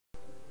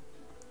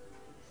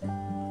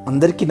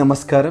అందరికీ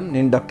నమస్కారం.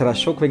 నేను doctor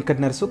Ashok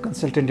వెంకటనరసు,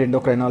 consultant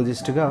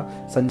ఎండోక్రైనాలజిస్ట్గా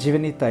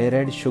Sanjeevani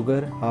thyroid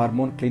sugar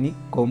hormone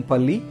clinic,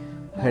 Kompally,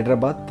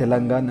 Hyderabad,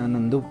 Telangana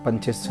నందు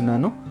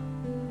పనిచేస్తున్నాను.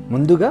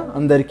 ముందుగా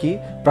అందరికీ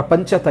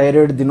ప్రపంచ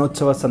థైరాయిడ్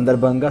దినోత్సవ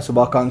సందర్భంగా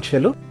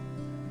శుభాకాంక్షలు.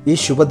 ఈ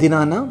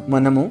శుభదినాన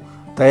మనము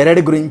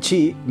థైరాయిడ్ గురించి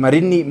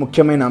మరిన్ని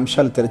ముఖ్యమైన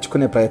అంశాలు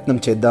తెలుసుకునే ప్రయత్నం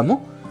చేద్దాము.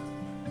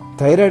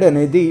 థైరాయిడ్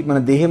అనేది మన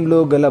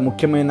దేహంలో గల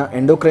ముఖ్యమైన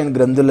ఎండోక్రైన్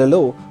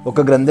గ్రంథులలో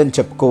ఒక గ్రంథి అని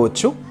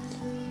చెప్పుకోవచ్చు.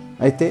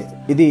 అయితే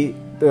ఇది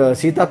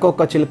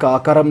సీతాకోక చిలుక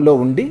ఆకారంలో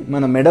ఉండి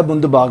మన మెడ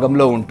ముందు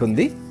భాగంలో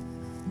ఉంటుంది.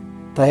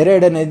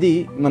 థైరాయిడ్ అనేది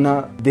మన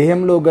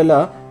దేహంలో గల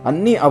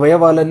అన్ని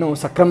అవయవాలను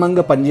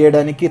సక్రమంగా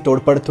పనిచేయడానికి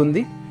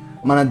తోడ్పడుతుంది.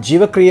 మన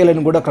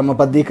జీవక్రియలను కూడా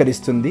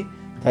క్రమబద్ధీకరిస్తుంది.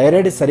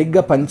 థైరాయిడ్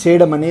సరిగ్గా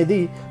పనిచేయడం అనేది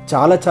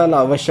చాలా చాలా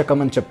ఆవశ్యకం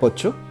అని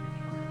చెప్పొచ్చు.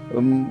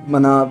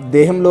 మన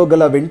దేహంలో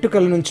గల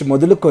వెంట్రుకల నుంచి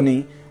మొదలుకొని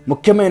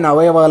ముఖ్యమైన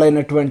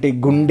అవయవాలైనటువంటి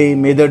గుండె,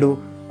 మెదడు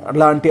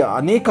అలాంటి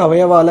అనేక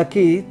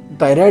అవయవాలకి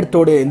థైరాయిడ్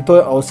తోడే ఎంతో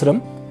అవసరం.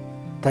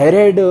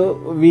 థైరాయిడ్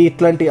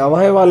ఇట్లాంటి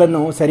అవయవాలను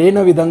సరైన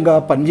విధంగా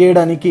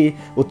పనిచేయడానికి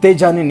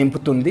ఉత్తేజాన్ని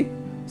నింపుతుంది.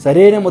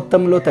 సరైన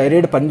మొత్తంలో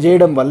థైరాయిడ్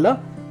పనిచేయడం వల్ల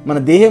మన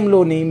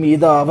దేహంలోని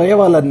మీద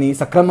అవయవాలన్నీ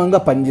సక్రమంగా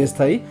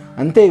పనిచేస్తాయి.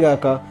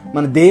 అంతేగాక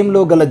మన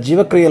దేహంలో గల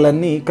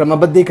జీవక్రియలన్నీ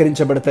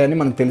క్రమబద్ధీకరించబడతాయని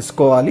మనం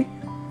తెలుసుకోవాలి.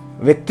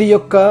 వ్యక్తి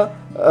యొక్క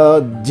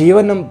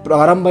జీవనం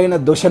ప్రారంభమైన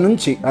దశ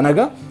నుంచి,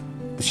 అనగా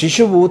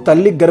శిశువు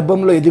తల్లి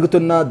గర్భంలో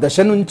ఎదుగుతున్న దశ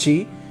నుంచి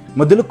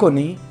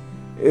మొదలుకొని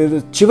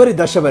చివరి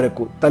దశ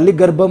వరకు, తల్లి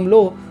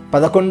గర్భంలో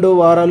 11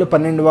 వారాలు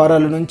 12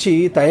 వారాల నుంచి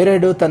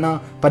థైరాయిడ్ తన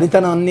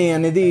పనితనాన్ని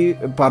అనేది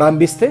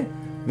ప్రారంభిస్తే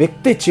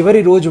వ్యక్తి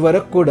చివరి రోజు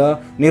వరకు కూడా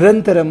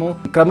నిరంతరము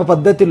క్రమ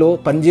పద్ధతిలో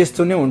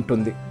పనిచేస్తూనే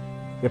ఉంటుంది.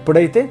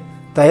 ఎప్పుడైతే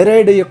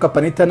థైరాయిడ్ యొక్క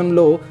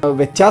పనితనంలో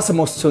వ్యత్యాసం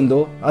వస్తుందో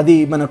అది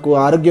మనకు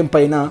ఆరోగ్యం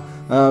పైన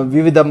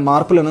వివిధ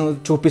మార్పులను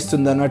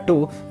చూపిస్తుంది అన్నట్టు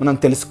మనం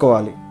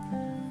తెలుసుకోవాలి.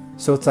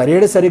 సో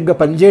థైరాయిడ్ సరిగ్గా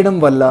పనిచేయడం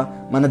వల్ల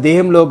మన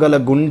దేహంలో గల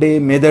గుండె,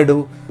 మెదడు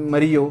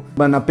మరియు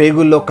మన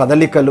పేగుల్లో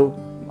కదలికలు,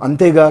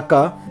 అంతేగాక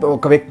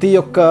ఒక వ్యక్తి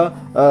యొక్క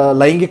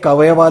లైంగిక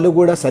అవయవాలు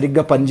కూడా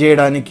సరిగ్గా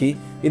పనిచేయడానికి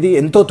ఇది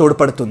ఎంతో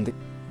తోడ్పడుతుంది.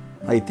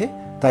 అయితే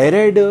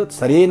థైరాయిడ్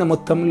సరైన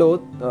మొత్తంలో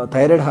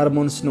థైరాయిడ్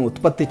హార్మోన్స్ను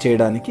ఉత్పత్తి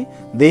చేయడానికి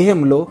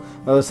దేహంలో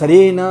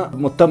సరైన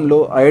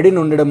మొత్తంలో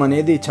అయోడిన్ ఉండడం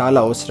అనేది చాలా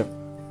అవసరం.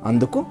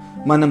 అందుకు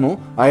మనము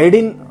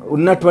అయోడిన్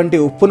ఉన్నటువంటి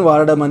ఉప్పును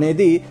వాడడం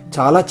అనేది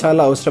చాలా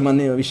చాలా అవసరం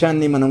అనే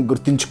విషయాన్ని మనం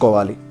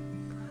గుర్తుంచుకోవాలి.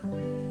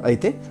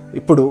 అయితే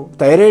ఇప్పుడు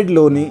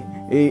థైరాయిడ్లోని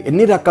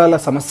ఎన్ని రకాల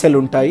సమస్యలు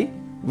ఉంటాయి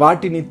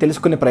వాటిని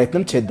తెలుసుకునే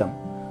ప్రయత్నం చేద్దాం.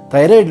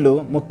 థైరాయిడ్లో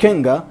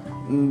ముఖ్యంగా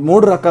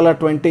 3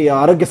 రకాలటువంటి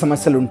ఆరోగ్య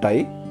సమస్యలు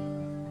ఉంటాయి.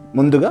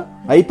 ముందుగా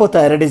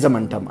హైపోథైరాయిడిజం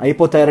అంటాం.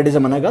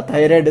 హైపోథైరాయిడిజం అనగా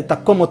థైరాయిడ్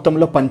తక్కువ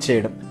మొత్తంలో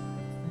పనిచేయడం.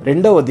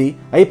 రెండవది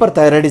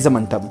హైపర్థైరాయిడిజం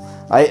అంటాం.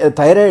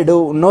 థైరాయిడ్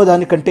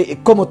ఉన్నదానికంటే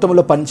ఎక్కువ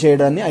మొత్తంలో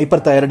పనిచేయడాన్ని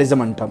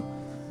హైపర్థైరాయిడిజం అంటాం.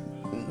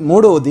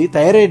 మూడవది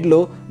థైరాయిడ్లో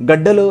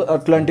గడ్డలు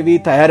అట్లాంటివి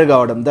తయారు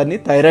కావడం, దాన్ని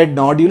thyroid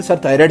nodules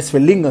are thyroid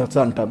swelling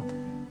అంటాం.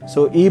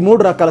 సో ఈ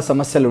 3 రకాల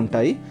సమస్యలు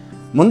ఉంటాయి.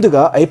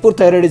 ముందుగా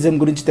హైపోథైరాయిడిజం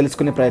గురించి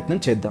తెలుసుకునే ప్రయత్నం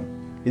చేద్దాం.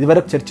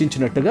 ఇదివరకు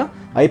చర్చించినట్టుగా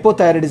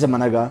హైపోథైరాయిడిజం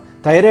అనగా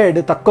థైరాయిడ్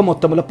తక్కువ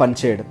మొత్తంలో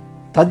పనిచేయడం,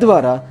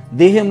 తద్వారా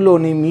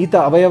దేహంలోని మిగతా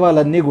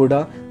అవయవాలన్నీ కూడా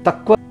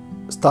తక్కువ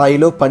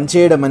స్థాయిలో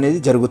పనిచేయడం అనేది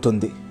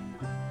జరుగుతుంది.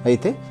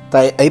 అయితే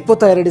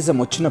హైపోథైరాయిడిజం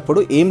వచ్చినప్పుడు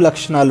ఏం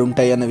లక్షణాలు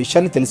ఉంటాయి అన్న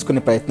విషయాన్ని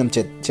తెలుసుకునే ప్రయత్నం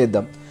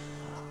చేద్దాం.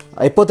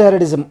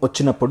 హైపోథైరాయిడిజం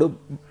వచ్చినప్పుడు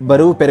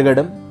బరువు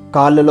పెరగడం,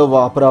 కాళ్ళలో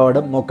వాపు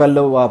రావడం,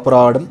 మొక్కల్లో వాపు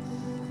రావడం,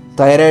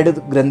 థైరాయిడ్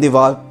గ్రంథి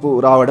వాపు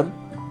రావడం,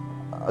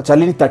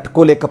 చలిని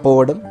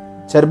తట్టుకోలేకపోవడం,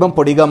 చర్మం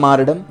పొడిగా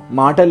మారడం,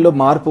 మాటల్లో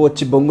మార్పు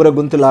వచ్చి బొంగుర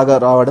గొంతులాగా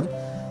రావడం,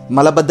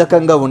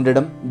 మలబద్ధకంగా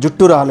ఉండడం,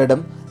 జుట్టు రాలడం,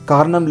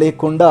 కారణం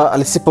లేకుండా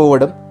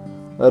అలసిపోవడం,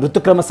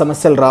 ఋతుక్రమ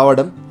సమస్యలు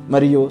రావడం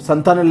మరియు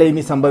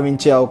సంతానలేమి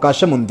సంభవించే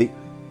అవకాశం ఉంది.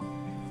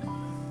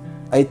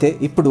 అయితే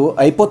ఇప్పుడు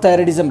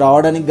హైపోథైరాయిడిజం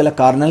రావడానికి గల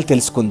కారణాలు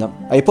తెలుసుకుందాం.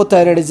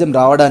 హైపోథైరాయిడిజం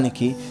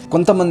రావడానికి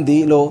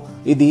కొంతమందిలో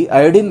ఇది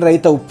అయోడిన్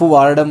రహిత ఉప్పు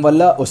వాడడం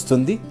వల్ల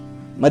వస్తుంది.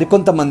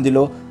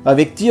 మరికొంతమందిలో ఆ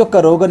వ్యక్తి యొక్క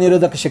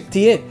రోగనిరోధక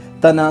శక్తియే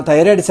తన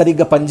థైరాయిడ్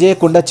సరిగ్గా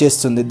పనిచేయకుండా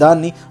చేస్తుంది.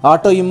 దాన్ని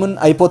ఆటో ఇమ్యూన్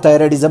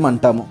హైపోథైరాయిడిజం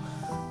అంటాము.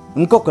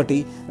 ఇంకొకటి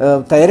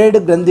థైరాయిడ్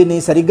గ్రంథిని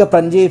సరిగ్గా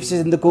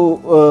పనిచేసేందుకు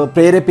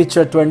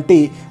ప్రేరేపించేటువంటి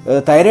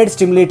థైరాయిడ్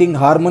స్టిమ్యులేటింగ్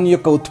హార్మోన్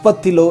యొక్క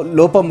ఉత్పత్తిలో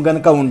లోపం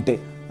గనక ఉంటే,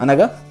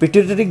 అనగా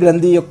పిట్యూటరీ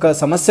గ్రంథి యొక్క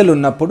సమస్యలు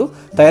ఉన్నప్పుడు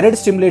థైరాయిడ్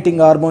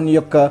స్టిమ్యులేటింగ్ హార్మోన్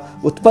యొక్క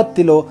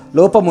ఉత్పత్తిలో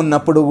లోపం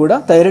ఉన్నప్పుడు కూడా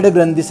థైరాయిడ్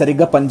గ్రంథి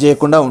సరిగ్గా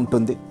పనిచేయకుండా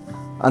ఉంటుంది.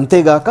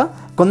 అంతేగాక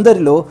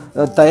కొందరిలో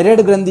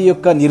థైరాయిడ్ గ్రంథి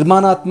యొక్క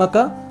నిర్మాణాత్మక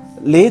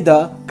లేదా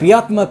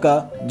క్రియాత్మక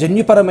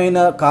జన్యుపరమైన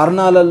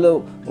కారణాలలో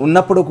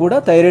ఉన్నప్పుడు కూడా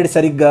థైరాయిడ్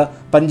సరిగ్గా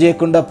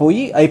పనిచేయకుండా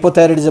పోయి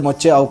హైపోథైరాయిడిజం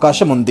వచ్చే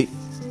అవకాశం ఉంది.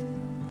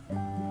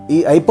 ఈ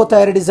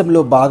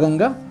హైపోథైరాయిడిజంలో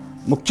భాగంగా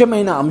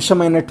ముఖ్యమైన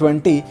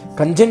అంశమైనటువంటి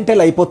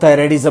కంజెంటల్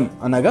హైపోథైరాయిడిజం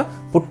అనగా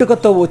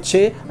పుట్టుకతో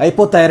వచ్చే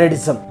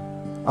హైపోథైరాయిడిజం,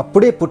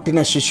 అప్పుడే పుట్టిన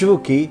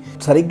శిశువుకి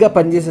సరిగ్గా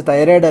పనిచేసే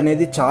థైరాయిడ్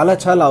అనేది చాలా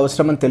చాలా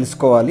అవసరమని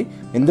తెలుసుకోవాలి.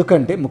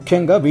 ఎందుకంటే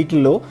ముఖ్యంగా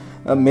వీటిల్లో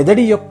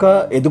మెదడు యొక్క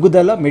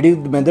ఎదుగుదల,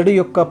 మెదడు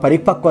యొక్క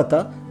పరిపక్వత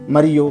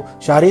మరియు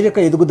శారీరక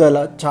ఎదుగుదల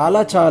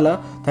చాలా చాలా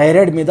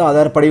థైరాయిడ్ మీద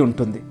ఆధారపడి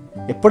ఉంటుంది.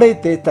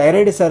 ఎప్పుడైతే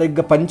థైరాయిడ్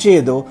సరిగ్గా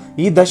పనిచేయదో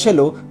ఈ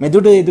దశలో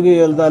మెదడు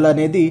ఎదుగుదల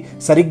అనేది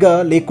సరిగ్గా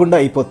లేకుండా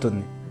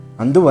అయిపోతుంది.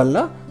 అందువల్ల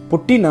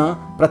పుట్టిన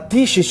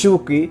ప్రతి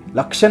శిశువుకి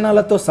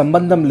లక్షణాలతో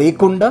సంబంధం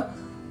లేకుండా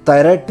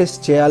థైరాయిడ్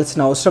టెస్ట్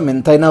చేయాల్సిన అవసరం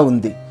ఎంతైనా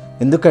ఉంది.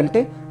 ఎందుకంటే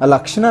ఆ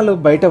లక్షణాలు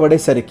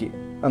బయటపడేసరికి,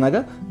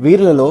 అనగా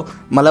వీళ్ళలో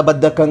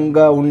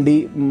మలబద్ధకంగా ఉండి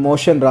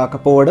మోషన్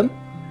రాకపోవడం,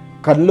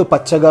 కళ్ళు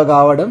పచ్చగా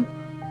కావడం,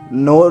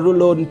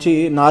 నోరులోంచి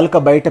నాలుక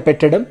బయట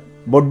పెట్టడం,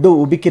 బొడ్డు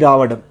ఉబికి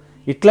రావడం,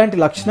 ఇట్లాంటి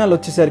లక్షణాలు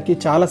వచ్చేసరికి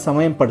చాలా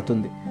సమయం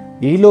పడుతుంది.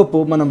 ఈలోపు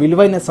మనం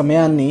విలువైన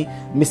సమయాన్ని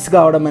మిస్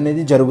కావడం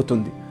అనేది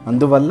జరుగుతుంది.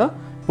 అందువల్ల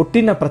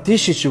పుట్టిన ప్రతి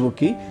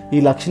శిశువుకి ఈ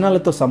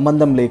లక్షణాలతో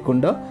సంబంధం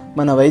లేకుండా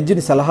మన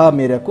వైద్యుని సలహా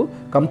మేరకు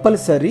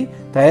కంపల్సరీ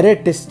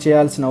థైరాయిడ్ టెస్ట్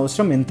చేయాల్సిన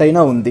అవసరం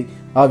ఎంతైనా ఉంది.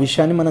 ఆ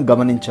విషయాన్ని మనం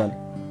గమనించాలి.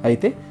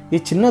 అయితే ఈ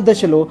చిన్న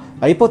దశలో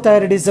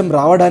హైపోథైరాయిడిజం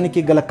రావడానికి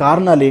గల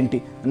కారణాలు ఏంటి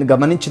అని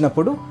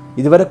గమనించినప్పుడు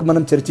ఇదివరకు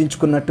మనం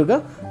చర్చించుకున్నట్టుగా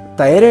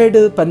థైరాయిడ్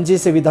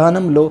పనిచేసే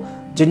విధానంలో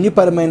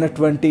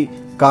జన్యుపరమైనటువంటి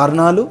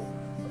కారణాలు,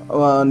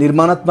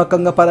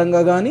 నిర్మాణాత్మకంగా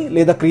పరంగా కానీ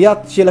లేదా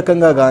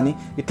క్రియాశీలకంగా కానీ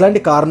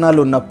ఇట్లాంటి కారణాలు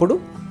ఉన్నప్పుడు,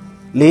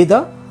 లేదా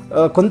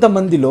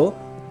కొంతమందిలో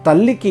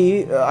తల్లికి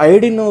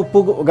అయోడిన్ ఉప్పు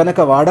గనక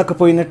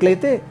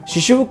వాడకపోయినట్లయితే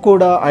శిశువుకు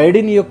కూడా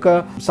అయోడిన్ యొక్క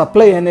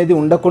సప్లై అనేది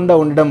ఉండకుండా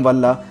ఉండడం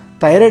వల్ల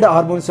థైరాయిడ్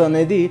హార్మోన్స్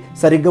అనేది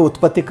సరిగ్గా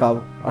ఉత్పత్తి కావు.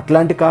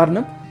 అట్లాంటి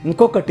కారణం.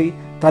 ఇంకొకటి,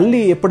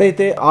 తల్లి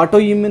ఎప్పుడైతే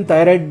ఆటోఇమ్యూన్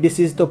థైరాయిడ్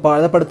డిసీజ్తో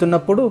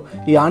బాధపడుతున్నప్పుడు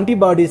ఈ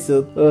యాంటీబాడీస్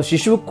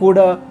శిశువుకు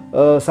కూడా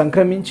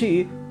సంక్రమించి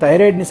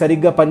థైరాయిడ్ని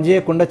సరిగ్గా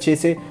పనిచేయకుండా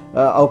చేసే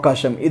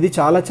అవకాశం. ఇది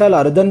చాలా చాలా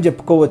అరుదని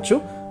చెప్పుకోవచ్చు.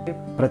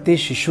 ప్రతి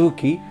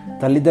శిశువుకి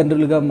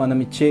తల్లిదండ్రులుగా మనం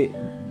ఇచ్చే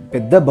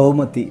పెద్ద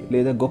బహుమతి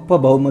లేదా గొప్ప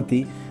బహుమతి,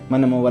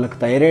 మనము వాళ్ళకి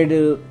థైరాయిడ్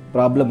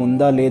ప్రాబ్లం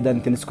ఉందా లేదా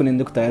అని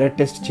తెలుసుకునేందుకు థైరాయిడ్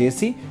టెస్ట్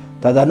చేసి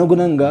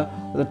తదనుగుణంగా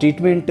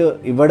ట్రీట్మెంట్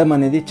ఇవ్వడం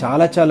అనేది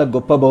చాలా చాలా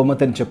గొప్ప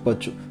బహుమతి అని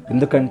చెప్పొచ్చు.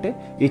 ఎందుకంటే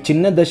ఈ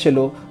చిన్న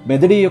దశలో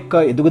మెదడు యొక్క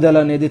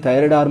ఎదుగుదల అనేది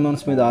థైరాయిడ్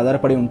హార్మోన్స్ మీద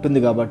ఆధారపడి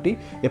ఉంటుంది. కాబట్టి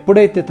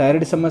ఎప్పుడైతే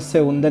థైరాయిడ్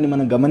సమస్య ఉందని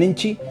మనం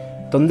గమనించి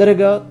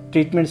తొందరగా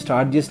ట్రీట్మెంట్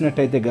స్టార్ట్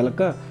చేసినట్టయితే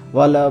గనక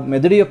వాళ్ళ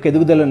మెదడు యొక్క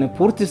ఎదుగుదలని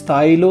పూర్తి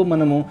స్థాయిలో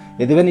మనము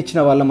ఎదగనిచ్చిన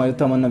వాళ్ళం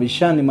అవుతామన్న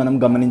విషయాన్ని మనం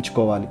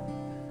గమనించుకోవాలి.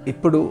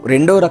 ఇప్పుడు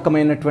రెండో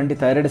రకమైనటువంటి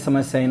థైరాయిడ్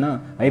సమస్య అయిన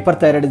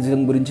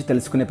హైపర్థైరాయిడిజం గురించి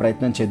తెలుసుకునే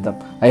ప్రయత్నం చేద్దాం.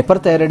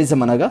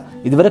 హైపర్థైరాయిడిజం అనగా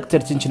ఇదివరకు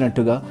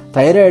చర్చించినట్టుగా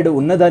థైరాయిడ్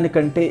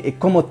ఉన్నదానికంటే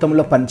ఎక్కువ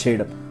మొత్తంలో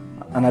పనిచేయడం,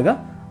 అనగా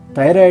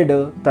థైరాయిడ్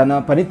తన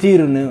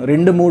పనితీరును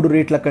 2-3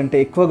 రేట్ల కంటే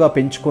ఎక్కువగా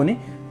పెంచుకొని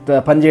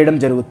పనిచేయడం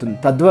జరుగుతుంది.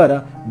 తద్వారా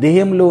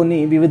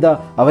దేహంలోని వివిధ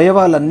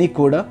అవయవాలన్నీ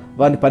కూడా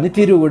వాని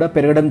పనితీరు కూడా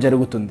పెరగడం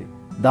జరుగుతుంది.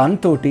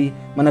 దాంతో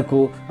మనకు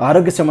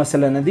ఆరోగ్య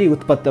సమస్యలు అనేది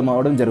ఉత్పత్తి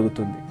అవడం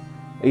జరుగుతుంది.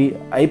 ఈ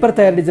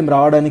హైపర్థైరాయిడిజం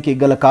రావడానికి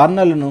గల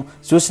కారణాలను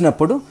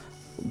చూసినప్పుడు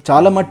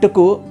చాలా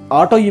మట్టుకు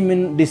ఆటో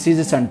ఇమ్యూన్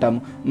డిసీజెస్ అంటాము.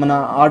 మన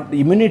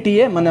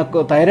ఇమ్యూనిటీయే మనకు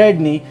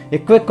థైరాయిడ్ని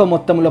ఎక్కువ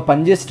మొత్తంలో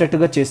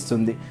పనిచేసేటట్టుగా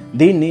చేస్తుంది.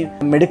 దీన్ని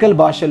మెడికల్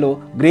భాషలో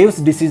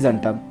గ్రేవ్స్ డిసీజ్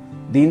అంటాం.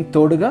 దీని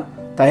తోడుగా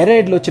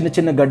థైరాయిడ్లో చిన్న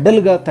చిన్న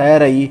గడ్డలుగా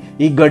తయారయ్యి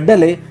ఈ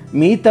గడ్డలే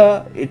మిగతా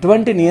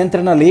ఎటువంటి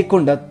నియంత్రణ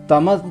లేకుండా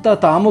తమంతా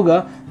తాముగా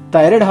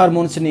థైరాయిడ్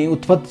హార్మోన్స్ని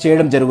ఉత్పత్తి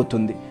చేయడం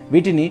జరుగుతుంది.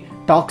 వీటిని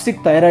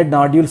టాక్సిక్ థైరాయిడ్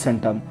నాడ్యూల్స్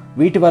అంటాం.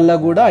 వీటి వల్ల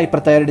కూడా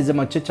హైపర్థైరాయిడిజం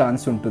వచ్చే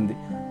ఛాన్స్ ఉంటుంది.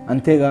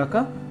 అంతేగాక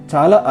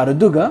చాలా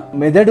అరుదుగా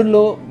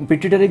మెదడులో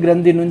పిట్యూటరీ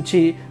గ్రంథి నుంచి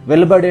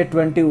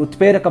వెలువడేటువంటి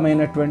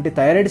ఉత్ప్రేరకమైనటువంటి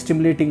థైరాయిడ్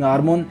స్టిమ్యులేటింగ్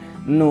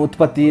హార్మోన్ను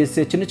ఉత్పత్తి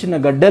చేసే చిన్న చిన్న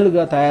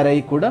గడ్డలుగా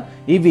తయారయ్యి కూడా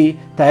ఇవి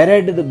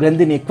థైరాయిడ్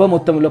గ్రంథిని ఎక్కువ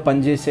మొత్తంలో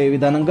పనిచేసే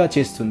విధానంగా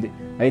చేస్తుంది.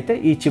 అయితే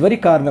ఈ చివరి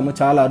కారణము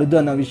చాలా అరుదు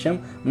అన్న విషయం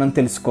మనం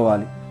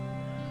తెలుసుకోవాలి.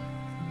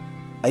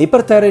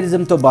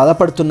 హైపర్థైరాయిడిజంతో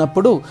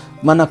బాధపడుతున్నప్పుడు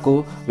మనకు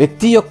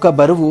వ్యక్తి యొక్క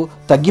బరువు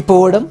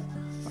తగ్గిపోవడం,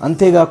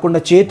 అంతేకాకుండా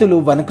చేతులు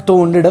వణుకుతూ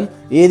ఉండడం,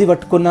 ఏది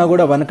పట్టుకున్నా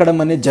కూడా వణకడం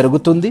అనేది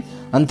జరుగుతుంది.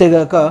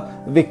 అంతేగాక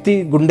వ్యక్తి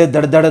గుండె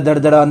దడదడ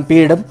దడదడ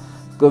అనిపించడం,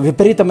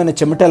 విపరీతమైన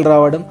చెమటలు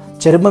రావడం,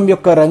 చర్మం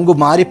యొక్క రంగు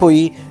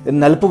మారిపోయి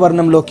నలుపు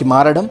వర్ణంలోకి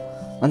మారడం,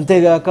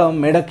 అంతేగాక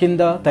మెడ కింద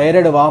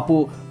థైరాయిడ్ వాపు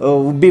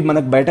ఉబ్బి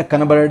మనకు బయటకు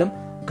కనబడడం,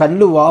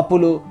 కళ్ళు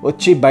వాపులు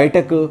వచ్చి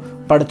బయటకు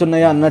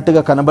పడుతున్నాయా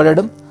అన్నట్టుగా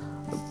కనబడడం,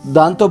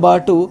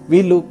 దాంతోపాటు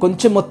వీళ్ళు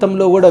కొంచెం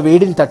మొత్తంలో కూడా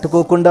వేడిని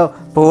తట్టుకోకుండా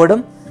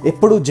పోవడం,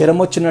 ఎప్పుడు జ్వరం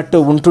వచ్చినట్టు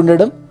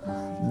ఉంటుండడం,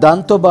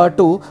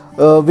 దాంతోపాటు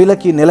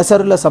వీళ్ళకి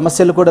నెలసరుల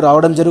సమస్యలు కూడా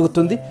రావడం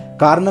జరుగుతుంది.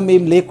 కారణం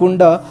ఏం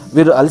లేకుండా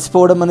వీరు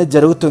అలసిపోవడం అనేది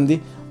జరుగుతుంది.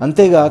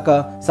 అంతేగాక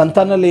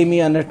సంతానలేమి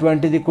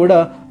అన్నటువంటిది కూడా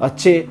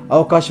వచ్చే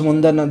అవకాశం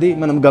ఉందన్నది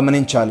మనం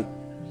గమనించాలి.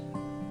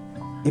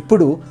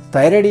 ఇప్పుడు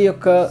థైరాయిడ్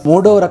యొక్క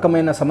మూడో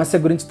రకమైన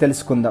సమస్య గురించి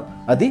తెలుసుకుందాం.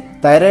 అది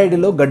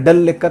థైరాయిడ్లో గడ్డల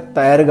లెక్క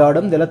తయారు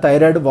కావడం లేదా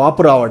థైరాయిడ్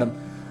వాపు రావడం.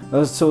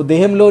 సో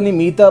దేహంలోని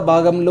మిగతా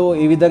భాగంలో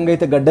ఏ విధంగా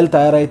అయితే గడ్డలు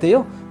తయారవుతాయో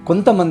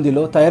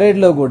కొంతమందిలో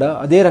థైరాయిడ్లో కూడా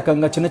అదే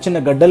రకంగా చిన్న చిన్న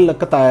గడ్డల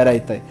లెక్క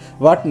తయారవుతాయి.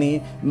 వాటిని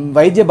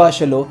వైద్య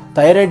భాషలో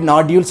థైరాయిడ్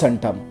నాడ్యూల్స్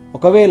అంటాం.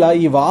 ఒకవేళ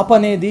ఈ వాపు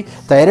అనేది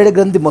థైరాయిడ్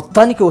గ్రంథి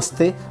మొత్తానికి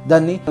వస్తే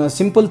దాన్ని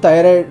simple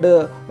thyroid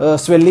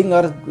swelling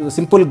are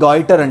simple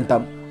goitre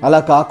అంటాం. అలా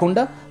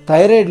కాకుండా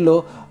థైరాయిడ్లో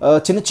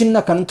చిన్న చిన్న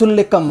కంతుల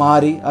లెక్క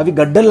మారి అవి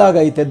గడ్డల్లాగా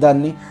అయితే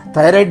దాన్ని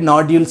థైరాయిడ్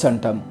నాడ్యూల్స్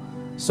అంటాం.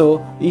 సో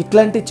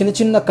ఇట్లాంటి చిన్న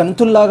చిన్న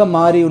కణుతుల్లాగా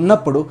మారి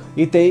ఉన్నప్పుడు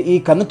అయితే ఈ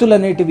కణుతులు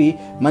అనేటివి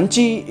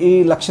మంచి ఈ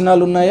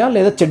లక్షణాలు ఉన్నాయా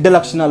లేదా చెడ్డ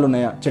లక్షణాలు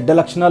ఉన్నాయా? చెడ్డ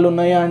లక్షణాలు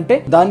ఉన్నాయా అంటే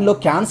దానిలో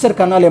క్యాన్సర్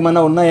కణాలు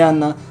ఏమైనా ఉన్నాయా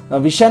అన్న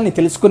విషయాన్ని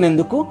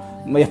తెలుసుకునేందుకు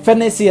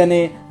FNAC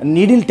అనే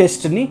నీడిల్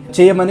టెస్ట్ని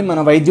చేయమని మన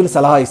వైద్యులు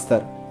సలహా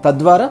ఇస్తారు.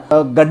 తద్వారా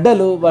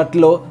గడ్డలు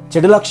వాటిలో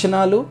చెడు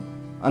లక్షణాలు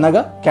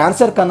అనగా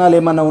క్యాన్సర్ కణాలు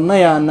ఏమైనా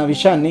ఉన్నాయా అన్న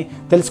విషయాన్ని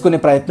తెలుసుకునే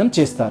ప్రయత్నం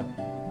చేస్తారు.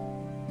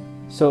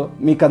 సో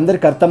మీకు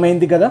అందరికి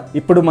అర్థమైంది కదా.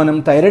 ఇప్పుడు మనం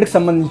థైరాయిడ్కి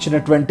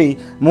సంబంధించినటువంటి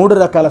 3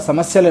 రకాల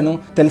సమస్యలను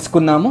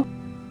తెలుసుకున్నాము.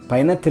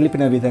 పైన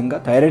తెలిపిన విధంగా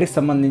థైరాయిడ్కి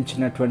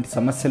సంబంధించినటువంటి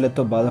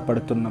సమస్యలతో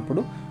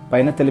బాధపడుతున్నప్పుడు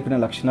పైన తెలిపిన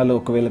లక్షణాలు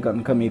ఒకవేళ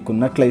కనుక మీకు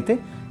ఉన్నట్లయితే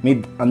మీ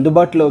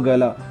అందుబాటులో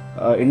గల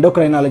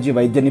ఎండోక్రైనాలజీ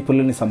వైద్య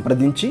నిపుణుల్ని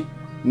సంప్రదించి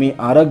మీ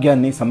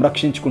ఆరోగ్యాన్ని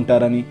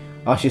సంరక్షించుకుంటారని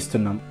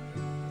ఆశిస్తున్నాం.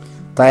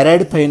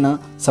 థైరాయిడ్ పైన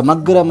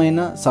సమగ్రమైన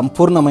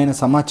సంపూర్ణమైన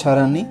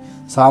సమాచారాన్ని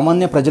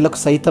సామాన్య ప్రజలకు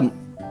సైతం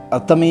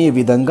అర్థమయ్యే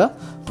విధంగా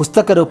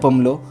పుస్తక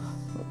రూపంలో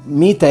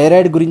మీ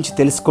థైరాయిడ్ గురించి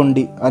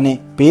తెలుసుకోండి అనే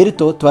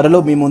పేరుతో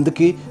త్వరలో మీ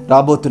ముందుకి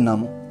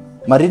రాబోతున్నాము.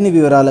 మరిన్ని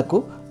వివరాలకు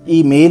ఈ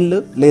మెయిల్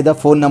లేదా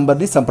ఫోన్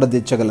నంబర్ని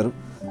సంప్రదించగలరు.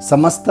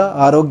 సమస్త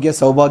ఆరోగ్య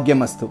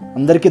సౌభాగ్యమస్తు.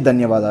 అందరికీ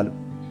ధన్యవాదాలు.